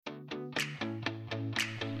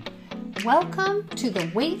Welcome to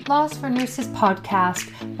the Weight Loss for Nurses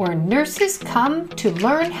podcast, where nurses come to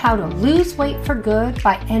learn how to lose weight for good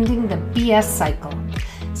by ending the BS cycle.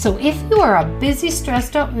 So if you are a busy,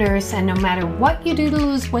 stressed out nurse and no matter what you do to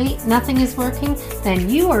lose weight, nothing is working, then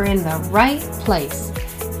you are in the right place.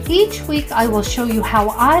 Each week I will show you how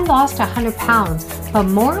I lost 100 pounds, but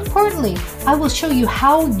more importantly, I will show you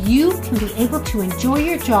how you can be able to enjoy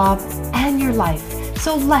your job and your life.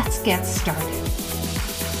 So let's get started.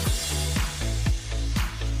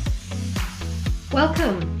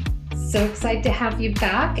 Welcome. So excited to have you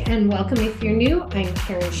back, and welcome if you're new. I'm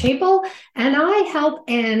Karen Shable, and I help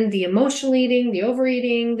end the emotional eating, the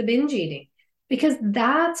overeating, the binge eating, because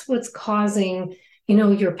that's what's causing,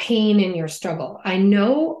 your pain and your struggle. I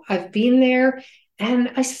know I've been there,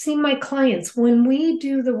 and I've seen my clients, when we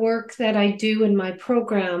do the work that I do in my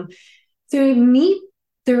program, they meet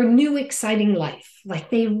their new exciting life.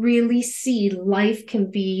 Like they really see life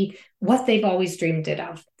can be what they've always dreamed it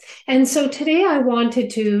of. And so today I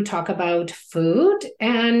wanted to talk about food.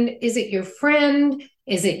 And is it your friend?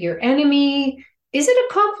 Is it your enemy? Is it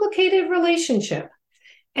a complicated relationship?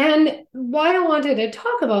 And why I wanted to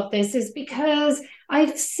talk about this is because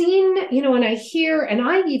I've seen, and I hear, and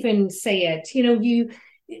I even say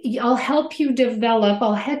it, I'll help you develop,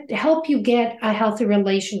 I'll help you get a healthy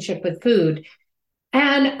relationship with food.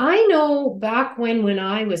 And I know back when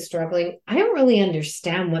I was struggling, I didn't really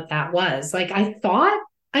understand what that was. Like I thought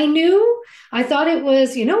I knew. I thought it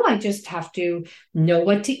was, I just have to know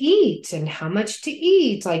what to eat and how much to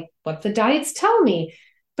eat, like what the diets tell me.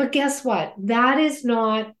 But guess what? That is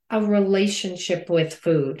not a relationship with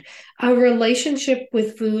food. A relationship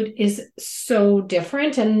with food is so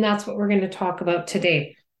different. And that's what we're going to talk about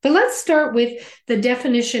today. But let's start with the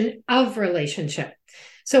definition of relationship.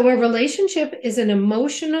 So a relationship is an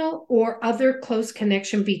emotional or other close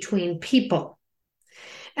connection between people.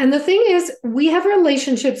 And the thing is, we have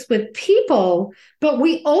relationships with people, but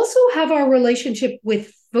we also have our relationship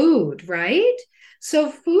with food, right? So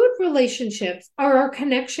food relationships are our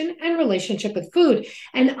connection and relationship with food.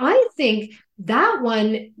 And I think that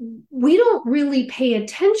one, we don't really pay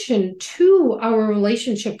attention to our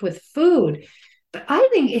relationship with food. But I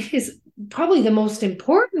think it is probably the most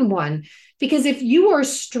important one, because if you are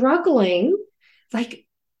struggling,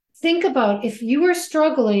 think about if you are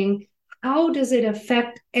struggling, how does it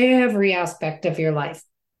affect every aspect of your life?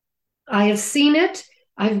 I have seen it.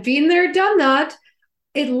 I've been there, done that.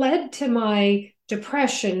 It led to my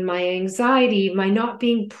depression, my anxiety, my not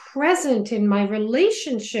being present in my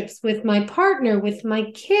relationships with my partner, with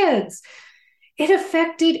my kids. It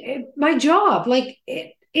affected my job,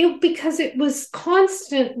 because it was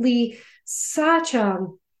constantly such a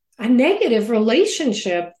negative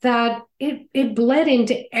relationship that it bled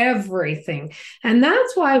into everything. And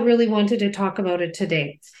that's why I really wanted to talk about it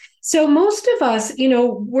today. So most of us,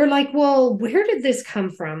 we're like, well, where did this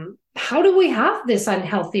come from? How do we have this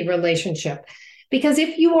unhealthy relationship? Because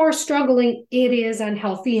if you are struggling, it is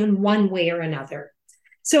unhealthy in one way or another.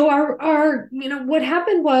 So our what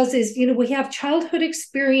happened is we have childhood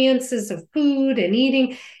experiences of food and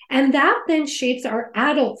eating, and that then shapes our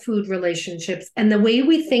adult food relationships and the way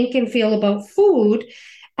we think and feel about food,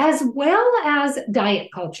 as well as diet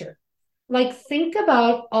culture. Like think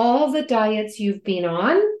about all the diets you've been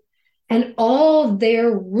on and all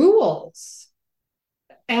their rules.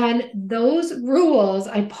 And those rules,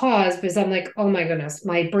 I pause because I'm like, oh my goodness,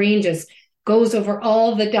 my brain just goes over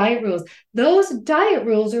all the diet rules. Those diet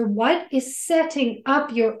rules are what is setting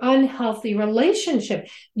up your unhealthy relationship.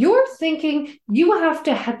 You're thinking you have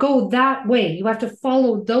to go that way. You have to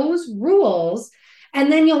follow those rules,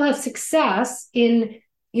 and then you'll have success in,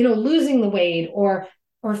 losing the weight or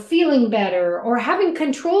feeling better or having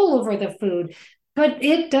control over the food. But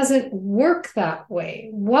it doesn't work that way.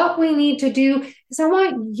 What we need to do is I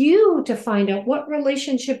want you to find out, what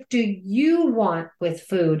relationship do you want with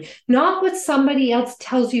food, not what somebody else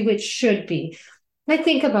tells you it should be.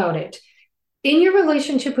 Think about it. In your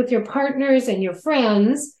relationship with your partners and your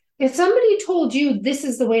friends, if somebody told you this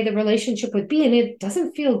is the way the relationship would be and it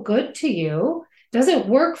doesn't feel good to you, doesn't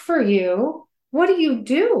work for you, what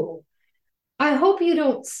do? I hope you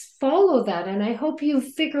don't follow that, and I hope you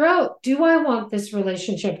figure out, do I want this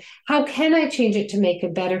relationship? How can I change it to make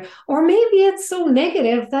it better? Or maybe it's so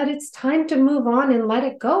negative that it's time to move on and let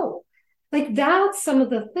it go. That's some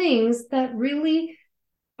of the things that really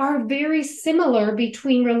are very similar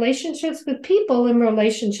between relationships with people and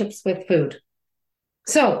relationships with food.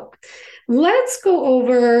 So let's go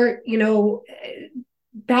over,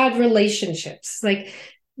 bad relationships.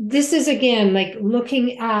 This is, again,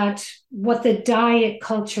 looking at what the diet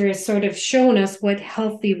culture has sort of shown us what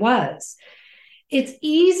healthy was. it's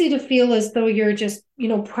easy to feel as though you're just,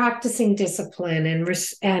 practicing discipline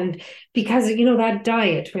and because, that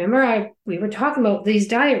diet, remember we were talking about these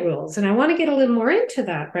diet rules, and I want to get a little more into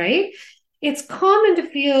that, right? It's common to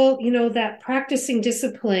feel, that practicing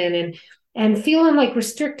discipline and feeling like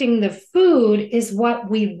restricting the food is what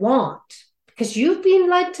we want because you've been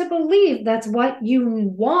led to believe that's what you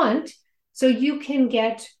want so you can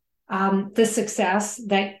get the success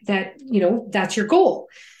that's your goal.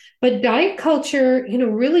 But diet culture,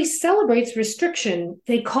 really celebrates restriction.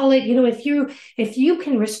 They call it, if you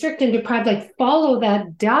can restrict and deprive, like follow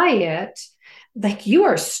that diet, like you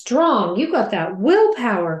are strong, you got that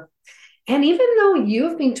willpower. And even though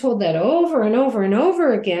you've been told that over and over and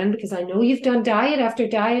over again, because I know you've done diet after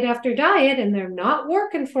diet after diet and they're not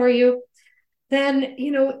working for you, then,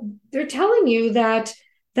 they're telling you that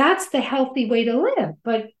that's the healthy way to live.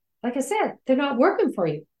 But like I said, they're not working for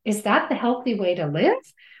you. Is that the healthy way to live?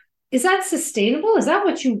 Is that sustainable? Is that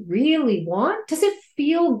what you really want? Does it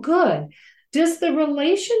feel good? Does the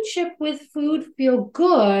relationship with food feel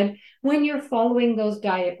good when you're following those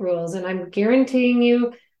diet rules? And I'm guaranteeing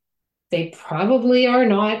you, they probably are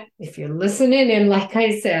not if you're listening in, like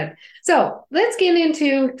I said. So let's get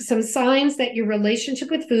into some signs that your relationship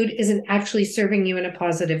with food isn't actually serving you in a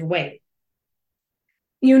positive way.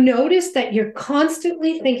 You notice that you're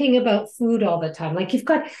constantly thinking about food all the time. Like you've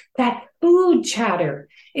got that food chatter.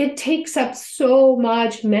 It takes up so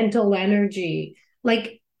much mental energy.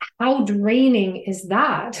 Like, how draining is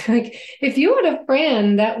that? Like, if you had a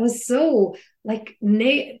friend that was so, like,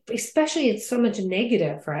 especially it's so much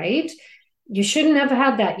negative, right? You shouldn't have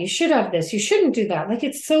had that. You should have this. You shouldn't do that. Like,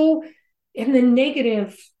 it's so in the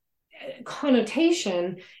negative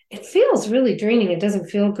connotation, it feels really draining. It doesn't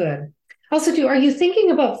feel good. Also, are you thinking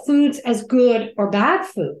about foods as good or bad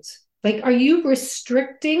foods? Like, are you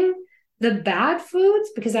restricting the bad foods?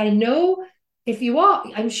 Because I know if you are,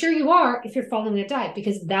 I'm sure you are if you're following a diet,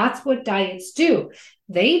 because that's what diets do.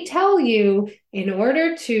 They tell you in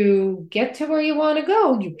order to get to where you want to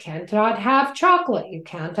go, you cannot have chocolate, you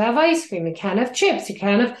can't have ice cream, you can't have chips, you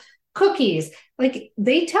can't have cookies. Like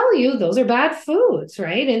they tell you those are bad foods,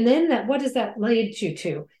 right? And then what does that lead you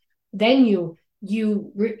to? Then you're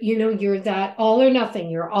that all or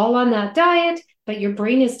nothing. You're all on that diet, but your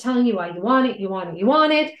brain is telling you why you want it, you want it, you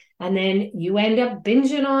want it. And then you end up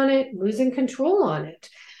binging on it, losing control on it.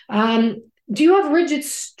 Do you have rigid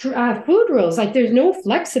food rules? Like there's no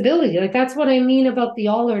flexibility. Like that's what I mean about the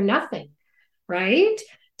all or nothing, right?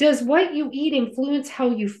 Does what you eat influence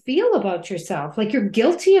how you feel about yourself? Like you're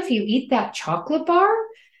guilty if you eat that chocolate bar.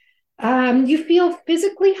 You feel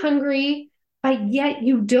physically hungry, but yet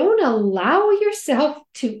you don't allow yourself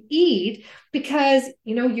to eat because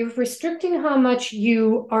you're restricting how much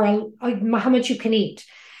you can eat.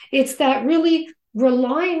 It's that really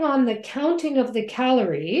relying on the counting of the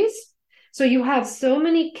calories. So you have so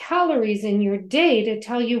many calories in your day to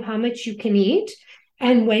tell you how much you can eat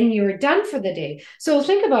and when you're done for the day. So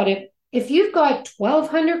think about it. If you've got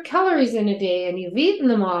 1,200 calories in a day and you've eaten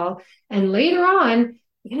them all, and later on,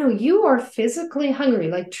 you are physically hungry,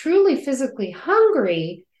 like truly physically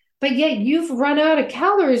hungry, but yet you've run out of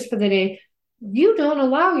calories for the day, you don't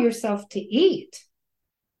allow yourself to eat.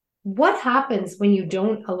 What happens when you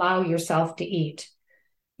don't allow yourself to eat?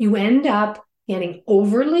 You end up getting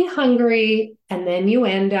overly hungry, and then you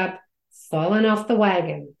end up falling off the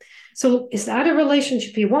wagon. So is that a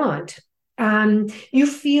relationship you want? You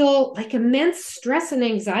feel like immense stress and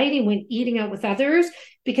anxiety when eating out with others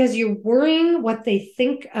because you're worrying what they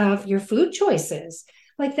think of your food choices,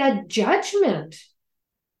 like that judgment,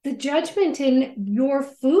 the judgment in your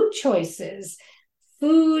food choices,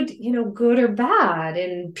 food, good or bad,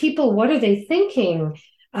 and people, what are they thinking?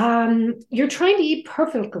 You're trying to eat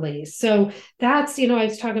perfectly. So that's, I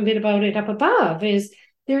was talking a bit about it up above, is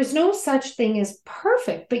there's no such thing as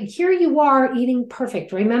perfect, but here you are eating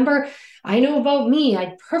perfect. Remember, I know about me,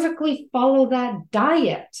 I perfectly follow that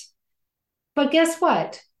diet. But guess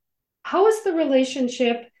what? How is the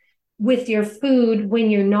relationship with your food when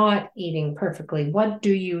you're not eating perfectly? What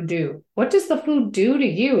do you do? What does the food do to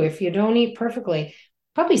you if you don't eat perfectly?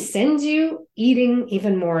 Probably sends you eating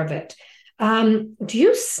even more of it. Do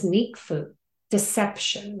you sneak food?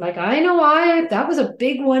 Deception. Like I know that was a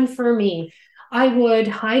big one for me. I would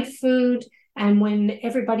hide food, and when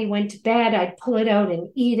everybody went to bed, I'd pull it out and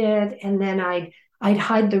eat it, and then I'd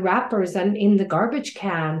hide the wrappers in the garbage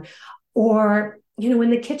can, or in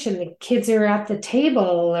the kitchen, the kids are at the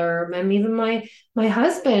table, or I'm even my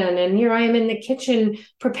husband, and here I am in the kitchen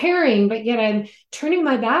preparing, but yet I'm turning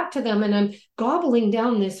my back to them and I'm gobbling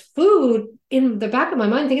down this food in the back of my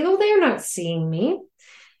mind, thinking, oh, they're not seeing me.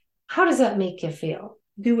 How does that make you feel?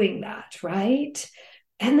 doing that, right?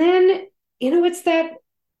 And then, it's that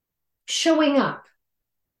showing up.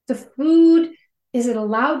 The food, is it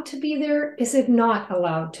allowed to be there? Is it not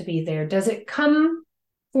allowed to be there? Does it come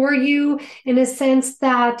for you in a sense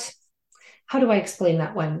that, how do I explain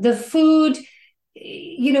that one? The food,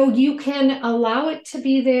 you can allow it to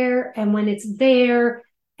be there, and when it's there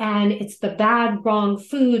and it's the bad, wrong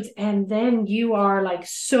foods, and then you are like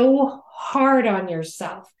so hard on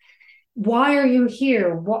yourself. Why are you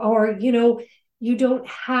here? Or, you don't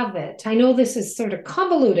have it. I know this is sort of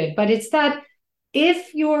convoluted, but it's that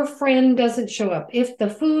if your friend doesn't show up, if the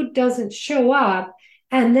food doesn't show up,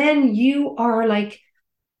 and then you are like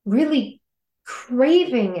really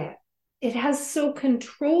craving it, it has so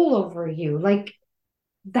control over you. Like,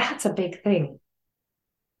 that's a big thing.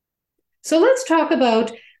 So let's talk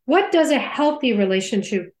about, what does a healthy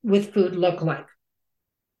relationship with food look like?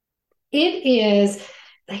 It is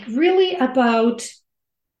like really about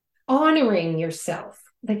honoring yourself.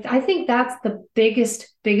 Like, I think that's the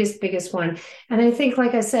biggest one. And I think,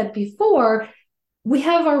 like I said before, we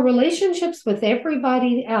have our relationships with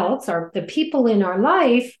everybody else, or the people in our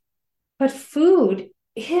life, but food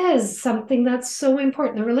is something that's so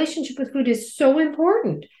important. The relationship with food is so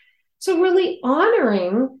important. So really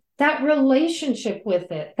honoring that relationship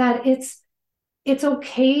with it, that it's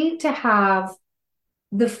okay to have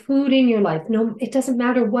the food in your life. No, it doesn't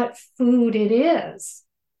matter what food it is.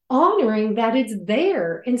 Honoring that it's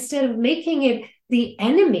there instead of making it the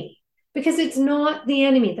enemy, because it's not the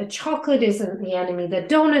enemy. The chocolate isn't the enemy. The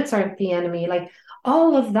donuts aren't the enemy. Like,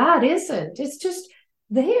 all of that isn't. It's just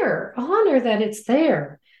there. Honor that it's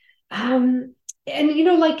there. And,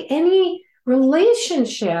 like any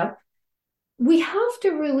relationship, we have to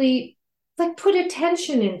really like put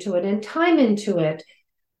attention into it and time into it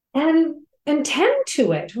and tend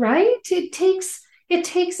to it, right? It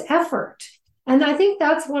takes effort. And I think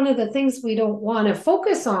that's one of the things we don't want to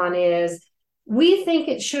focus on, is we think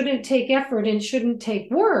it shouldn't take effort and shouldn't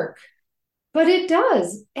take work, but it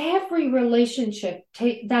does. Every relationship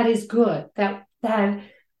that is good, that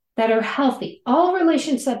are healthy, all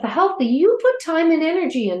relationships that are healthy, you put time and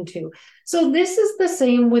energy into. So this is the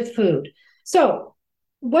same with food. So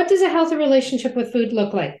what does a healthy relationship with food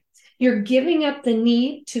look like? You're giving up the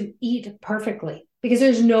need to eat perfectly, because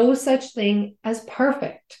there's no such thing as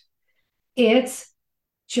perfect. It's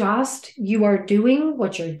just, you are doing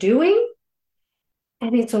what you're doing,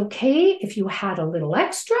 and it's okay if you had a little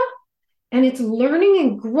extra, and it's learning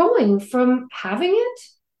and growing from having it.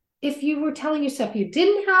 If you were telling yourself you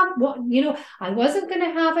didn't have, I wasn't going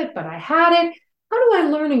to have it, but I had it. How do I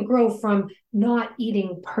learn and grow from not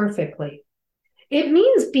eating perfectly? It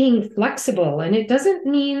means being flexible, and it doesn't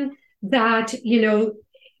mean that,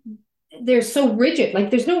 they're so rigid.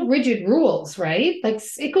 Like, there's no rigid rules, right? Like,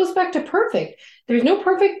 it goes back to perfect. There's no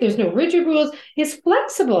perfect, there's no rigid rules. It's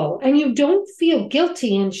flexible, and you don't feel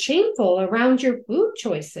guilty and shameful around your food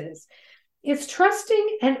choices. It's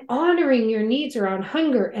trusting and honoring your needs around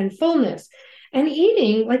hunger and fullness, and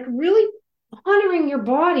eating, like really honoring your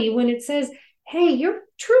body when it says, hey, you're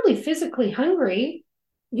truly physically hungry,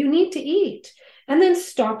 you need to eat. And then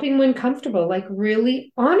stopping when comfortable, like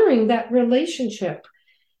really honoring that relationship.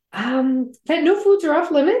 That no foods are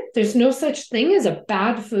off limit. There's no such thing as a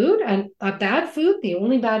bad food. And a bad food, the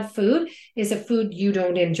only bad food is a food you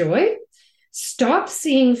don't enjoy. Stop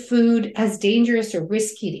seeing food as dangerous or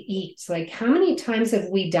risky to eat. Like, how many times have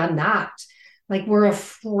we done that? Like, we're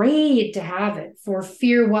afraid to have it for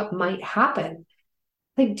fear what might happen.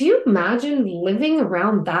 Like, do you imagine living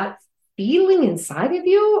around that feeling inside of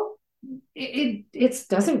you? It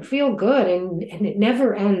doesn't feel good, and it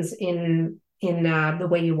never ends in the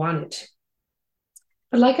way you want it.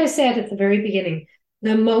 But like I said at the very beginning,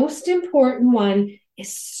 the most important one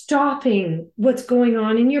is stopping what's going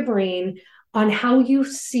on in your brain on how you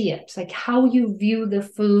see it, like how you view the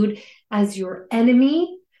food as your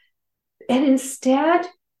enemy, and instead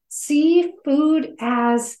see food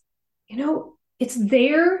as, it's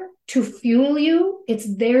there to fuel you,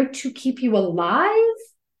 it's there to keep you alive.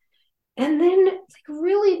 And then, like,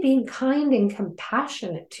 really being kind and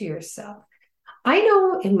compassionate to yourself. I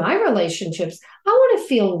know in my relationships, I want to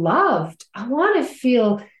feel loved. I want to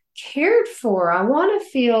feel cared for. I want to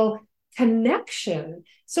feel connection.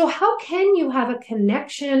 So how can you have a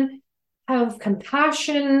connection, have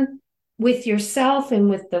compassion with yourself and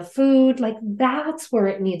with the food? Like, that's where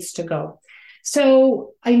it needs to go.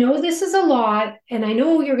 So I know this is a lot, and I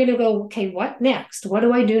know you're going to go, okay, what next? What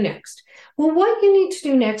do I do next? Well, what you need to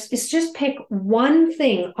do next is just pick one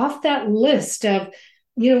thing off that list of,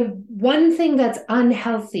 one thing that's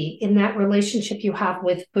unhealthy in that relationship you have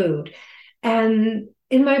with food. And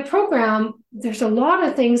in my program, there's a lot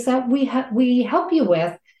of things that we help you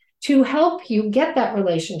with to help you get that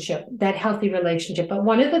relationship, that healthy relationship. But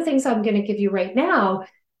one of the things I'm going to give you right now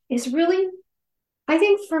is really, I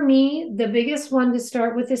think for me, the biggest one to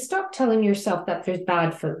start with is stop telling yourself that there's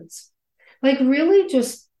bad foods. Like really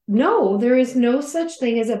just no, there is no such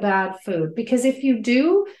thing as a bad food, because if you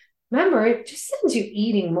do, remember, it just sends you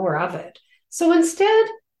eating more of it. So instead,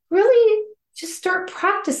 really just start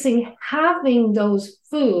practicing having those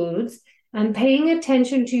foods and paying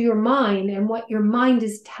attention to your mind and what your mind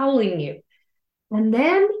is telling you. And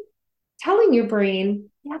then telling your brain,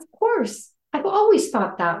 yeah, of course, I've always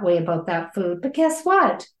thought that way about that food, but guess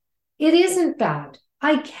what? It isn't bad.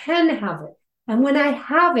 I can have it. And when I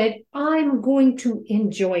have it, I'm going to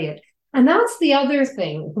enjoy it. And that's the other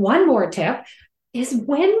thing. One more tip is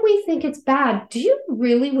when we think it's bad, do you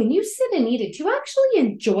really, when you sit and eat it, do you actually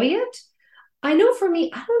enjoy it? I know for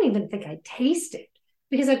me, I don't even think I taste it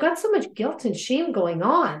because I've got so much guilt and shame going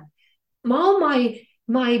on. All my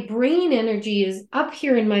brain energy is up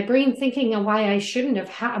here in my brain thinking of why I shouldn't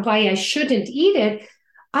eat it.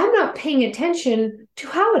 I'm not paying attention to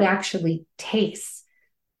how it actually tastes.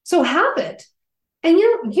 So have it. And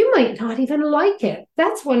you might not even like it.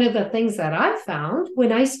 That's one of the things that I found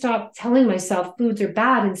when I stopped telling myself foods are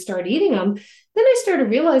bad and started eating them. Then I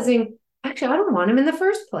started realizing, actually, I don't want them in the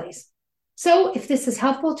first place. So if this is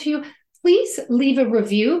helpful to you, please leave a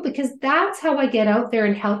review, because that's how I get out there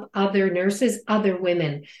and help other nurses, other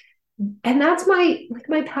women. And that's my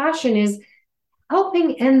passion, is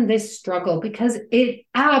helping end this struggle, because it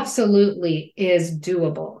absolutely is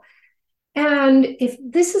doable. And if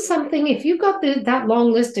this is something, if you've got that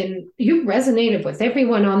long list and you resonated with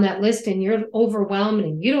everyone on that list and you're overwhelmed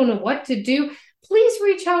and you don't know what to do, please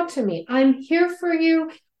reach out to me. I'm here for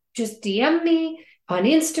you. Just DM me on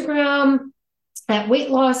Instagram at Weight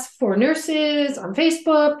Loss for Nurses on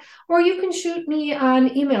Facebook, or you can shoot me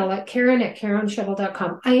an email at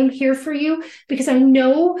Karen@KarenShovel.com. I am here for you because I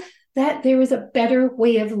know that there is a better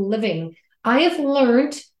way of living. I have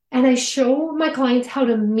learned, and I show my clients how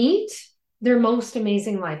to meet their most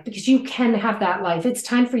amazing life, because you can have that life. It's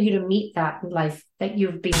time for you to meet that life that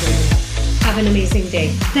you've been dreaming of. Have an amazing day.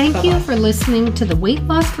 Thank you for listening to the Weight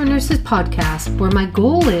Loss for Nurses podcast, where my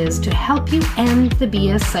goal is to help you end the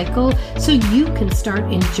BS cycle so you can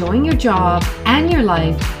start enjoying your job and your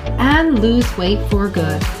life and lose weight for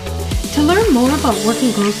good. To learn more about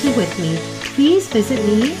working closely with me, please visit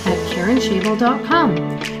me at KarenShovel.com,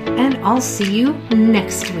 and I'll see you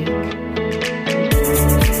next week.